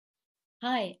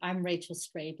Hi, I'm Rachel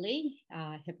Strabley,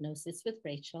 Hypnosis with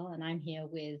Rachel, and I'm here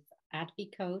with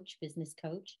AdviCoach Business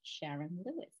Coach Sharon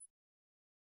Lewis.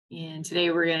 And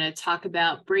today we're going to talk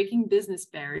about breaking business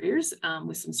barriers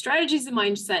with some strategies and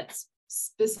mindsets.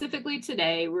 Specifically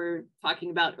today, we're talking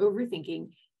about overthinking,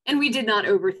 and we did not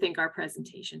overthink our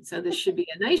presentation. So this should be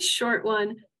a nice short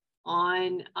one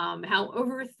on how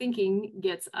overthinking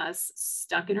gets us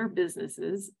stuck in our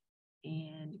businesses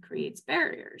and creates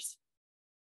barriers.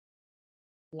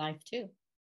 Life too.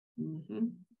 As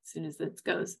soon as that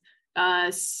goes.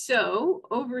 So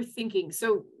overthinking.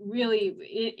 So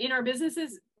really in our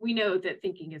businesses, we know that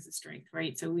thinking is a strength,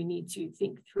 right? So we need to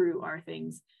think through our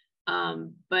things.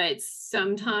 But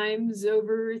sometimes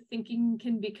overthinking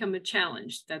can become a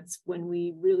challenge. That's when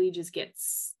we really just get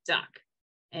stuck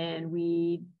and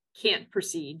we can't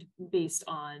proceed based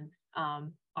on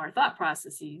our thought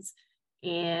processes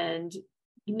and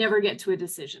never get to a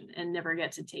decision and never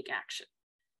get to take action.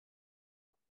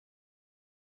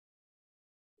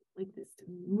 Like this to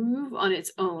move on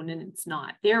its own, and it's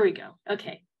not. There we go.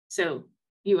 Okay, so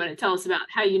you want to tell us about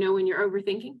how you know when you're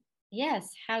overthinking?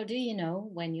 Yes. How do you know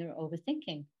when you're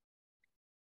overthinking?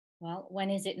 Well,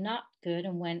 when is it not good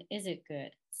and when is it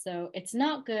good? So it's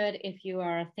not good if you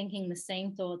are thinking the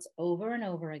same thoughts over and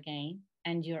over again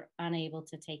and you're unable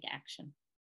to take action.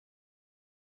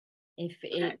 If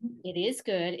it is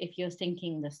good if you're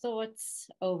thinking the thoughts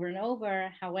over and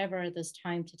over, however, there's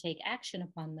time to take action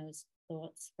upon those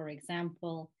thoughts. For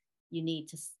example,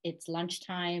 it's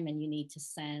lunchtime and you need to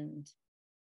send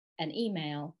an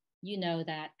email. You know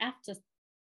that after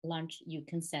lunch, you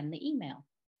can send the email.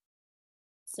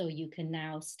 So you can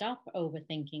now stop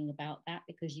overthinking about that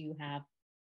because you have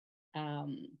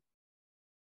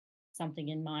something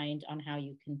in mind on how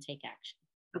you can take action.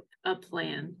 A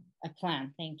plan. A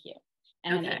plan, thank you.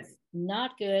 And it's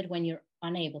not good when you're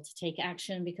unable to take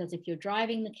action, because if you're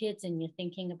driving the kids and you're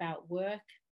thinking about work,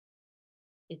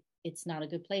 it's not a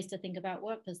good place to think about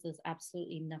work because there's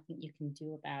absolutely nothing you can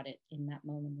do about it in that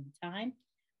moment in time.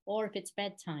 Or if it's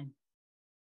bedtime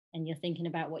and you're thinking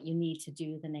about what you need to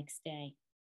do the next day,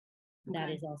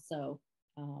 that is also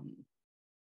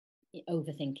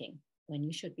overthinking when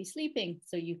you should be sleeping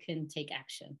so you can take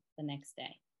action the next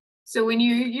day. So when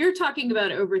you're talking about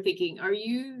overthinking, are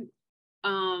you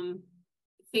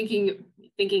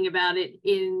thinking about it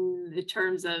in the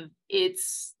terms of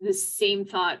it's the same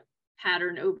thought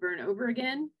pattern over and over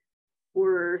again,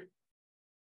 or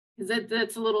because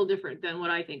that's a little different than what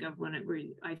I think of when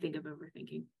I think of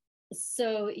overthinking?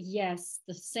 So yes,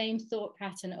 the same thought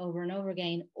pattern over and over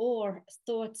again, or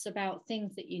thoughts about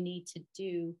things that you need to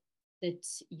do that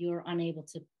you're unable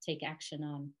to take action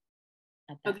on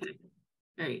at that time.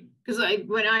 Right. Because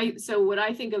what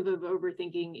I think of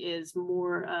overthinking is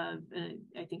more of,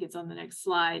 I think it's on the next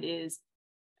slide, is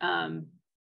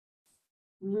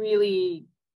really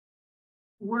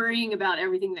worrying about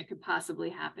everything that could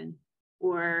possibly happen,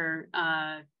 or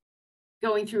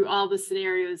going through all the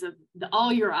scenarios of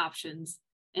all your options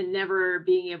and never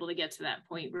being able to get to that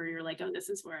point where you're like, oh, this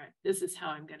is how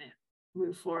I'm going to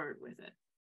move forward with it.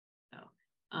 So,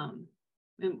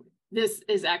 and this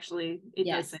is actually,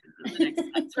 does say on the next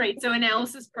slide. Right. So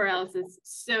analysis paralysis.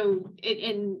 So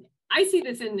and I see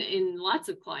this in lots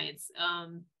of clients.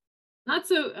 Not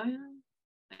so,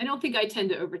 I don't think I tend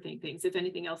to overthink things. If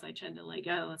anything else, I tend to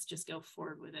let's just go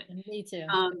forward with it. Me too.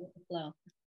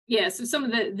 Yeah. So some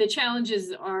of the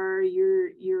challenges are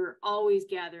you're always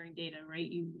gathering data, right?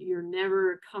 You're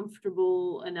never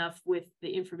comfortable enough with the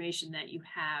information that you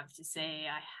have to say,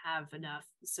 I have enough.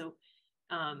 So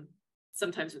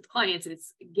sometimes with clients,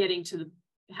 it's getting to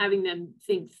having them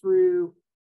think through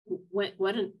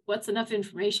what's enough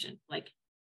information. Like,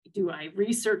 do I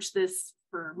research this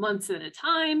for months at a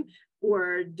time,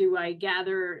 or do I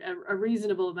gather a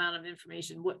reasonable amount of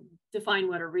information? Define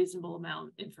what a reasonable amount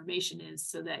of information is,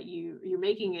 so that you're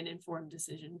making an informed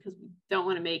decision, because we don't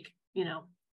want to make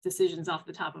decisions off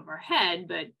the top of our head,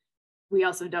 but we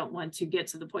also don't want to get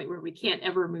to the point where we can't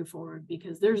ever move forward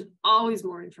because there's always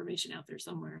more information out there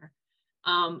somewhere.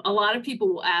 A lot of people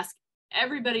will ask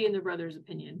everybody and their brother's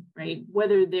opinion, right?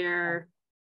 Whether they're,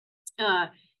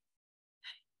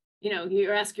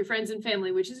 you ask your friends and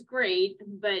family, which is great,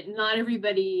 but not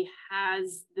everybody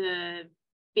has the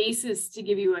basis to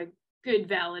give you a good,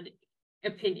 valid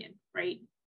opinion, right?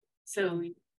 So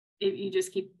if you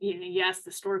just keep, you ask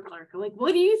the store clerk, like,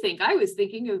 what do you think? I was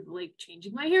thinking of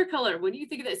changing my hair color. What do you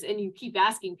think of this? And you keep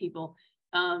asking people.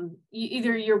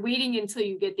 Either you're waiting until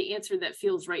you get the answer that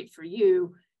feels right for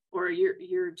you, or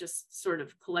you're just sort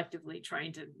of collectively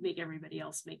trying to make everybody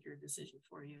else make your decision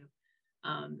for you.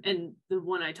 And the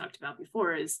one I talked about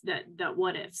before is that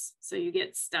what ifs. So you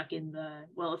get stuck in the,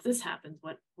 well, if this happens,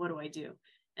 what do I do?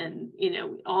 And, you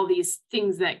know, all these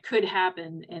things that could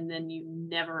happen, and then you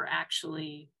never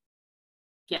actually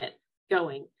get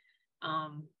going.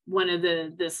 One of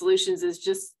the solutions is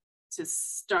just to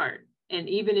start. And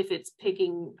even if it's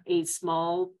picking a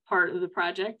small part of the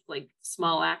project, like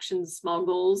small actions, small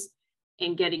goals,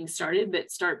 and getting started,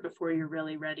 but start before you're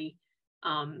really ready.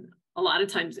 A lot of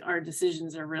times our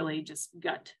decisions are really just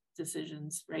gut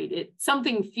decisions, right?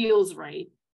 Something feels right,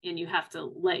 and you have to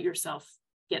let yourself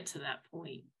get to that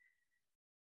point.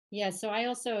 Yeah. So I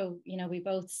also, you know, we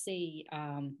both see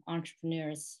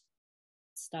entrepreneurs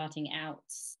starting out,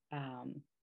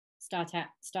 start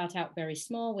out very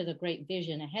small with a great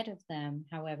vision ahead of them.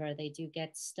 However, they do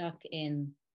get stuck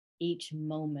in each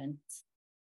moment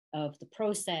of the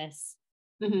process,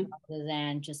 rather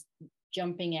than just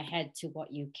jumping ahead to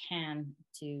what you can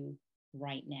do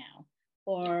right now.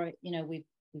 Or, you know, we've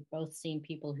both seen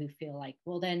people who feel like,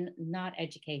 well, they're not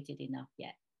educated enough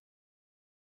yet.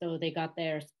 So they got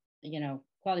their, you know,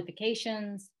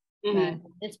 qualifications, but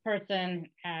this person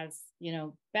has, you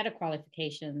know, better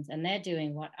qualifications and they're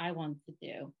doing what I want to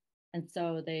do. And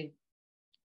so they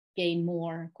gain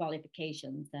more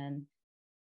qualifications and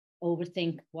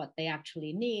overthink what they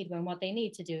actually need, when what they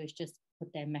need to do is just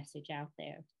put their message out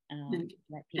there,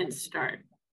 let people and start.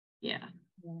 Yeah.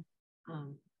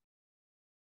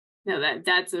 No,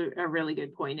 that's a really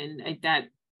good point. And that,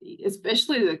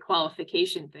 especially the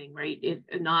qualification thing, right? If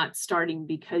not starting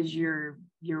because you're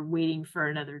waiting for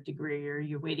another degree or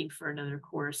you're waiting for another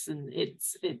course, and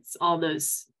it's all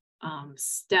those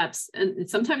steps. And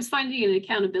sometimes finding an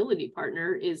accountability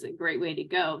partner is a great way to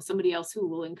go. Somebody else who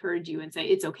will encourage you and say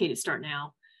it's okay to start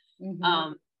now,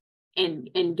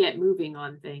 and get moving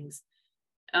on things.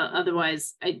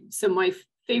 Otherwise, so my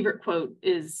favorite quote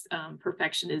is,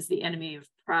 perfection is the enemy of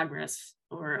progress,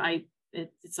 or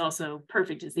it's also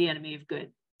perfect is the enemy of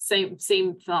good.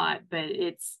 Same thought, but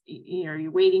it's, you know,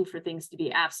 you're waiting for things to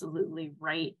be absolutely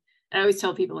right. And I always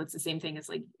tell people it's the same thing as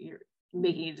like you're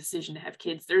making a decision to have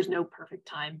kids. There's no perfect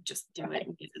time. Just do it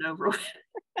and get it over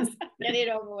with. Get it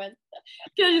over with.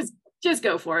 Just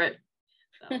go for it.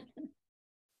 So,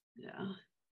 yeah.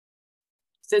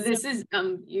 So this is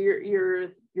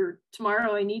your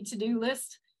tomorrow I need to do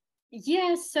list.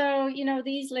 Yeah, so, you know,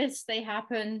 these lists, they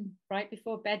happen right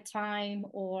before bedtime,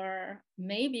 or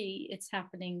maybe it's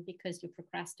happening because you're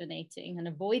procrastinating and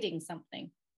avoiding something.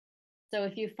 So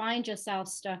if you find yourself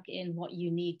stuck in what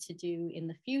you need to do in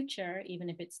the future, even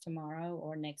if it's tomorrow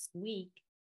or next week,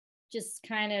 just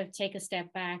kind of take a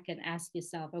step back and ask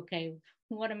yourself, okay,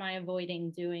 what am I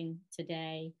avoiding doing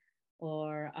today?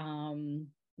 Or am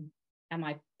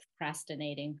I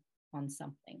procrastinating on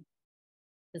something?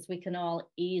 Because we can all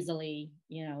easily,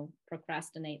 you know,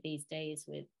 procrastinate these days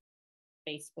with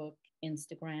Facebook,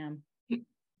 Instagram,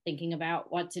 thinking about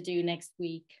what to do next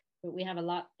week. But we have a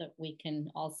lot that we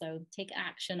can also take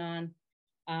action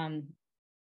on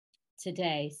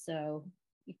today. So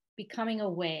becoming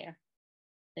aware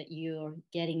that you're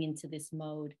getting into this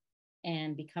mode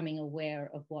and becoming aware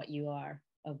of what you are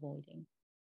avoiding.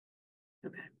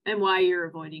 Okay. And why you're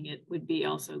avoiding it would be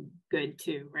also good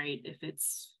too, right? If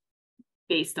it's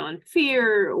based on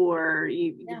fear, or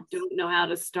you don't know how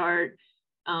to start,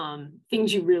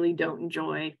 things you really don't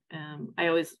enjoy.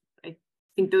 I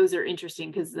think those are interesting,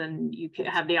 because then you can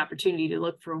have the opportunity to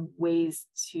look for ways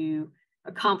to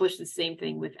accomplish the same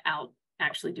thing without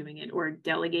actually doing it, or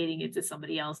delegating it to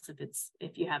somebody else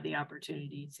if you have the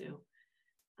opportunity to.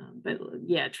 But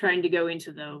yeah, trying to go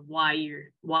into the why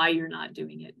you're not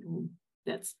doing it. And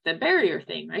that's the barrier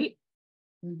thing, right?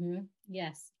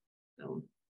 Yes. So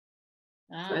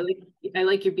I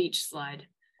like your beach slide.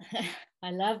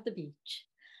 I love the beach.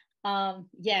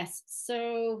 Yes.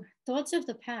 So thoughts of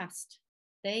the past,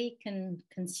 they can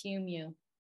consume you.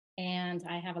 And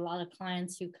I have a lot of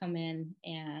clients who come in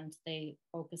and they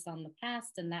focus on the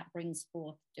past, and that brings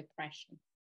forth depression.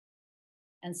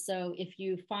 And so if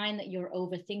you find that you're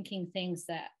overthinking things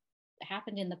that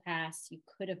happened in the past, you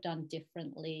could have done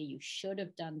differently, you should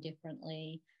have done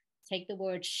differently, take the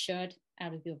word should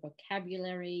out of your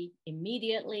vocabulary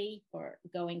immediately for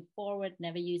going forward,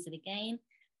 never use it again.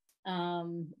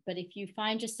 But if you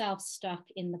find yourself stuck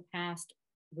in the past,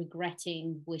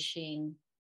 regretting, wishing,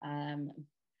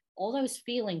 all those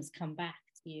feelings come back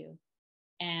to you,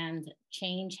 and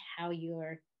change how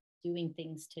you're doing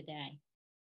things today.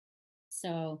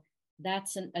 So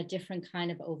that's a different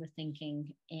kind of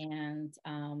overthinking. And,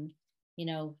 you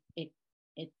know, it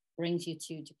brings you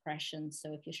to depression.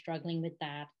 So if you're struggling with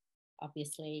that,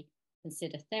 obviously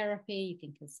consider therapy. You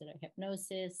can consider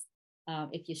hypnosis.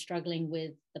 If you're struggling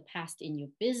with the past in your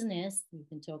business, you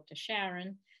can talk to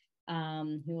Sharon,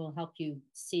 who will help you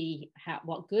see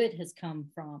what good has come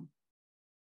from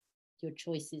your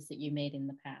choices that you made in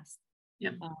the past.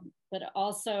 Yeah. But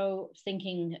also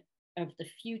thinking of the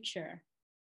future.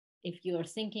 If you're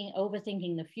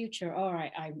overthinking the future, all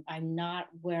right, I'm not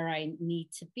where I need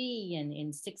to be, and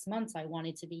in 6 months I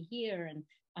wanted to be here, and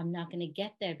I'm not going to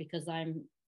get there because I'm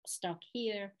stuck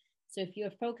here. So if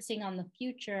you're focusing on the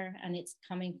future and it's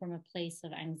coming from a place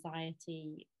of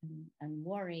anxiety and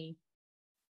worry,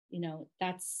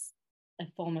 that's a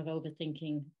form of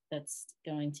overthinking that's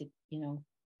going to,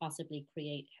 possibly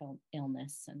create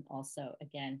illness. And also,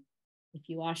 again, if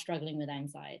you are struggling with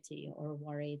anxiety or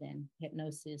worry, then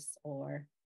hypnosis or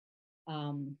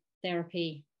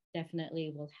therapy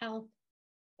definitely will help.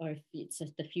 Or if it's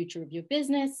the future of your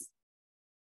business,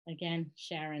 again,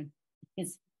 Sharon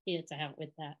is here to help with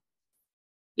that.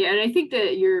 Yeah, and I think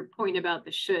that your point about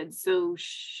the shoulds, so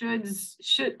should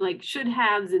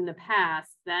haves in the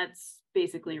past, that's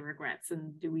basically regrets.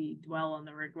 And do we dwell on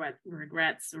the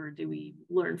regrets, or do we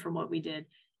learn from what we did?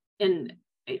 And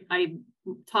I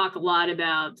talk a lot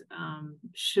about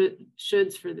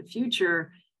shoulds for the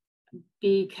future,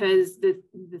 because the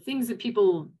things that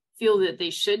people feel that they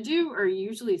should do are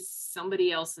usually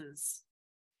somebody else's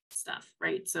stuff,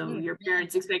 right? So your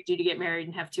parents expect you to get married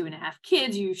and have 2.5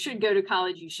 kids. You should go to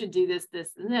college. You should do this,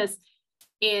 this, and this.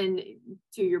 And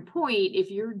to your point, if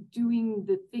you're doing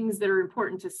the things that are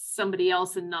important to somebody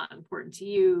else and not important to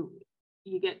you,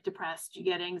 you get depressed, you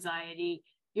get anxiety,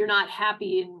 you're not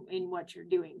happy in what you're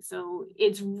doing. So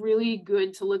it's really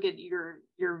good to look at your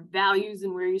values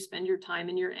and where you spend your time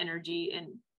and your energy.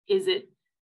 And is it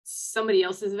somebody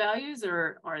else's values,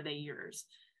 or are they yours?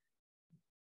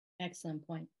 Excellent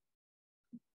point.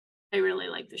 I really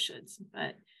like the shoulds,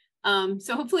 but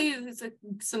so hopefully it's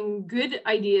some good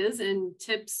ideas and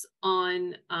tips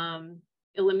on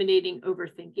eliminating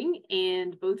overthinking.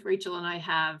 And both Rachel and I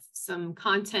have some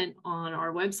content on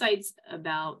our websites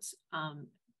about,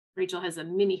 Rachel has a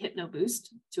mini hypno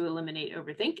boost to eliminate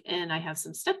overthink, and I have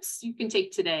some steps you can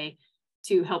take today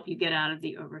to help you get out of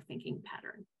the overthinking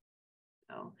pattern.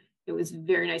 So it was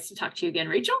very nice to talk to you again,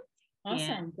 Rachel.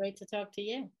 Awesome. Great to talk to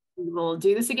you. We will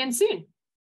do this again soon.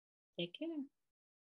 Take care.